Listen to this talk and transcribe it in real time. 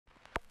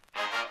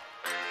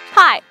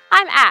Hi,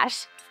 I'm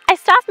Ash, a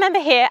staff member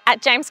here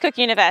at James Cook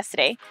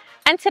University,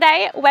 and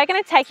today we're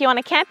going to take you on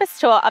a campus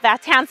tour of our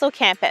Townsville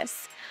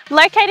campus,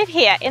 located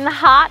here in the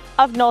heart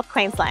of North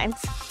Queensland.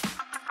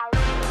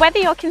 Whether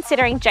you're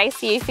considering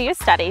JCU for your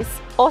studies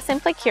or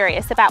simply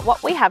curious about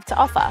what we have to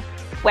offer,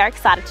 we're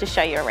excited to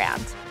show you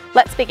around.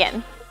 Let's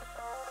begin.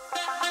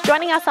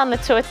 Joining us on the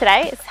tour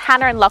today is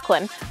Hannah and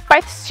Lachlan,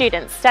 both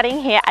students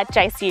studying here at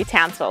JCU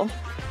Townsville.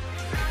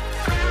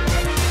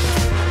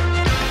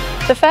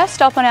 The first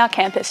stop on our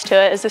campus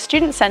tour is the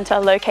Student Centre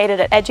located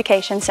at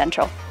Education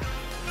Central.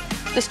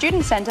 The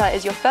Student Centre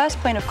is your first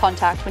point of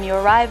contact when you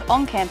arrive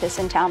on campus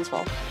in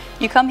Townsville.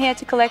 You come here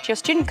to collect your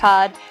student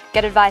card,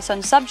 get advice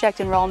on subject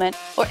enrolment,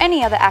 or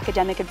any other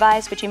academic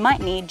advice which you might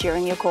need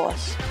during your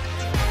course.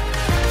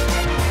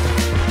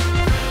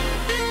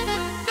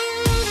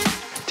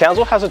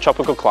 Townsville has a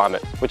tropical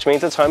climate, which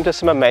means it's home to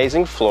some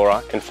amazing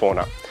flora and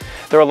fauna.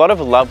 There are a lot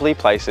of lovely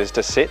places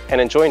to sit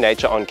and enjoy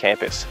nature on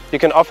campus. You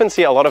can often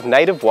see a lot of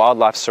native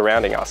wildlife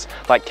surrounding us,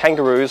 like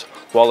kangaroos,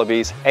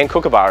 wallabies and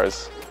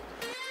kookaburras.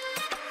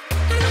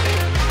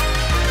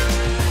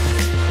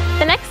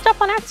 The next stop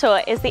on our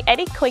tour is the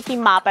Eddie Quickie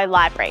Mabo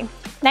Library,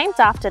 named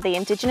after the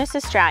Indigenous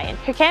Australian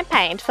who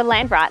campaigned for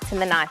land rights in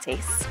the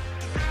 90s.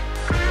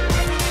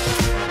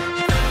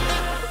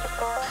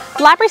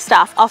 Library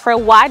staff offer a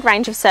wide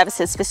range of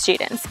services for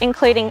students,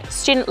 including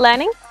student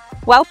learning,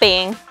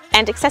 wellbeing,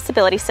 and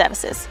accessibility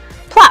services.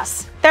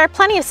 Plus, there are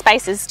plenty of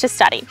spaces to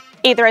study,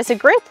 either as a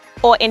group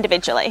or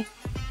individually.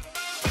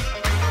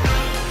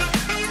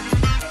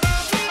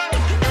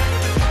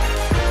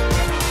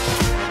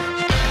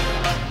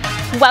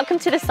 Welcome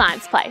to the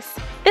Science Place.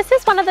 This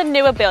is one of the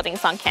newer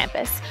buildings on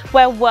campus,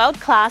 where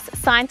world-class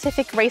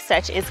scientific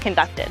research is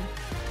conducted.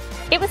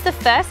 It was the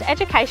first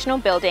educational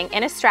building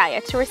in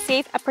Australia to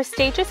receive a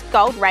prestigious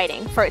gold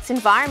rating for its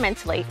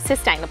environmentally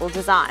sustainable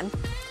design.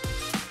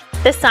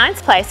 The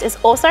Science Place is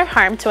also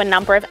home to a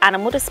number of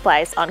animal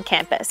displays on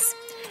campus,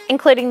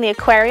 including the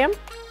aquarium,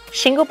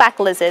 shingleback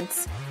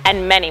lizards,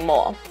 and many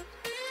more.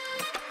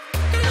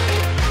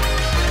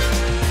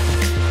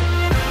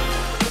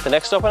 The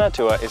next stop on our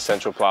tour is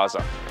Central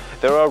Plaza.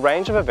 There are a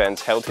range of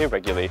events held here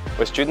regularly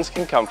where students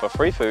can come for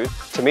free food,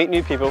 to meet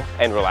new people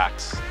and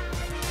relax.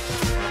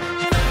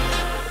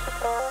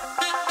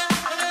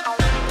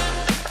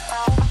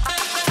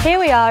 Here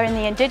we are in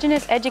the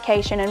Indigenous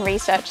Education and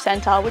Research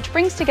Centre, which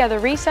brings together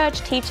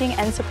research, teaching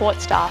and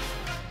support staff,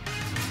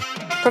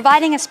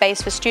 providing a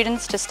space for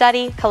students to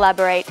study,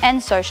 collaborate and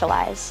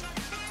socialise.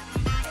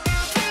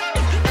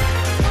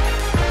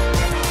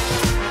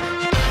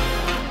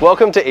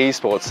 Welcome to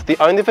eSports, the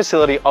only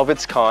facility of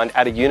its kind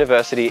at a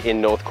university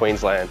in North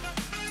Queensland.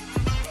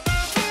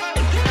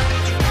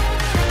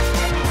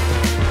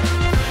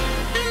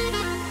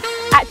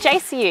 At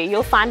JCU,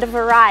 you'll find a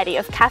variety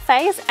of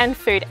cafes and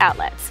food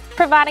outlets,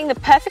 providing the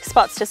perfect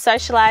spots to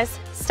socialise,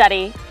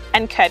 study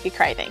and curb your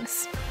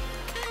cravings.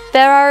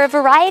 There are a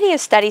variety of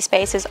study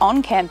spaces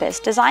on campus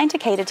designed to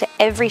cater to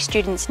every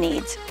student's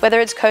needs. Whether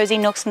it's cosy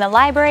nooks in the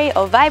library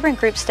or vibrant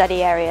group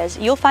study areas,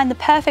 you'll find the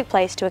perfect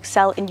place to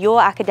excel in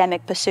your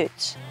academic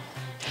pursuits.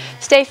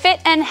 Stay fit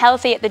and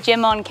healthy at the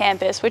gym on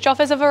campus, which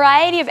offers a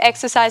variety of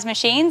exercise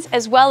machines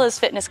as well as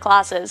fitness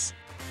classes.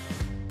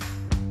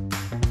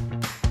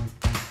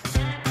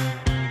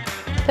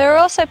 There are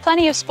also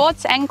plenty of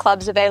sports and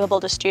clubs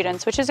available to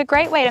students, which is a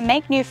great way to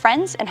make new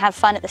friends and have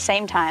fun at the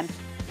same time.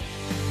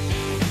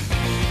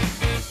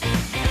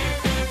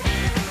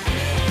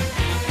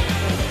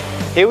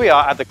 Here we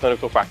are at the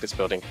Clinical Practice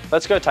Building.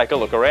 Let's go take a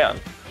look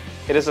around.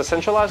 It is a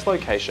centralised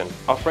location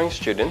offering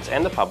students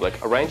and the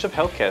public a range of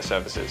healthcare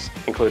services,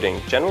 including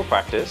general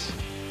practice,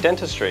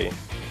 dentistry,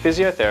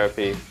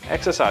 physiotherapy,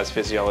 exercise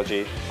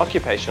physiology,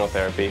 occupational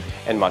therapy,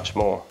 and much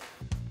more.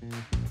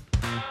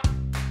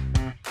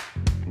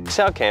 At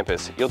our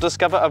campus, you'll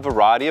discover a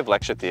variety of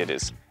lecture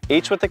theatres,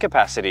 each with the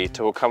capacity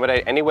to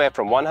accommodate anywhere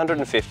from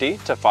 150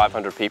 to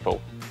 500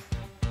 people.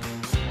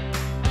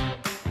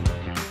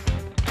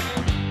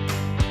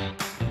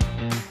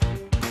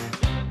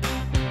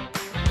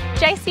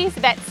 JCU's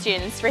vet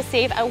students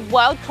receive a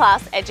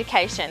world-class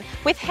education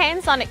with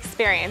hands-on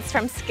experience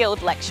from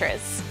skilled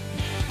lecturers.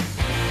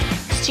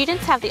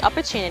 Students have the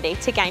opportunity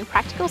to gain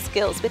practical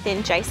skills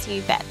within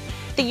JCU Vet,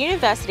 the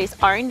university's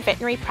own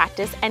veterinary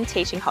practice and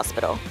teaching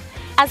hospital,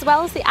 as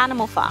well as the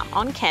animal farm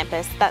on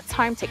campus that's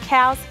home to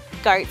cows,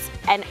 goats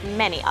and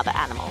many other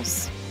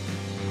animals.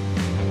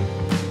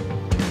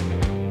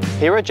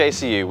 Here at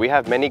JCU we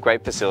have many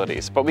great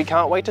facilities, but we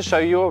can't wait to show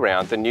you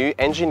around the new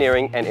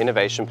Engineering and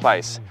Innovation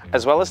Place,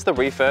 as well as the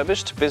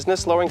refurbished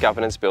Business Law and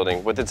Governance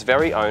building with its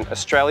very own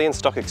Australian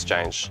Stock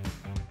Exchange.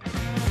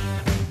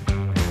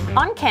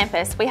 On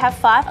campus we have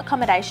 5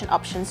 accommodation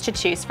options to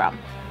choose from,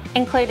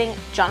 including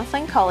John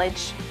Flynn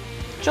College,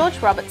 George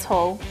Roberts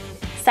Hall,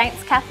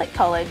 Saints Catholic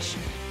College,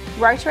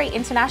 Rotary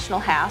International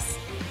House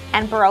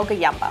and Bebegu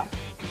Yumba.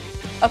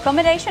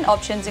 Accommodation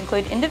options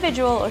include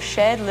individual or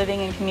shared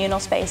living and communal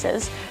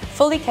spaces,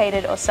 fully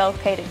catered or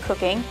self-catered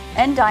cooking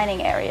and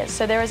dining areas,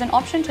 so there is an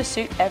option to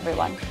suit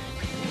everyone.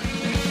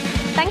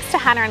 thanks to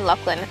Hannah and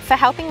Lachlan for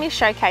helping me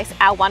showcase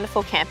our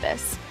wonderful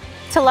campus.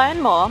 To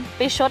learn more,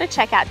 be sure to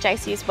check out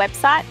JCU's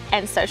website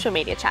and social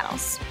media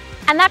channels.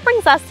 And that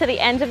brings us to the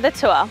end of the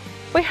tour.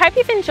 We hope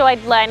you've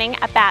enjoyed learning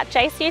about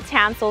JCU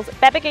Townsville's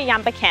Bebegu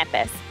Yumba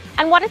campus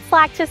and what it's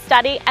like to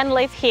study and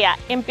live here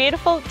in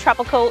beautiful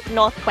tropical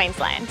North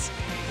Queensland.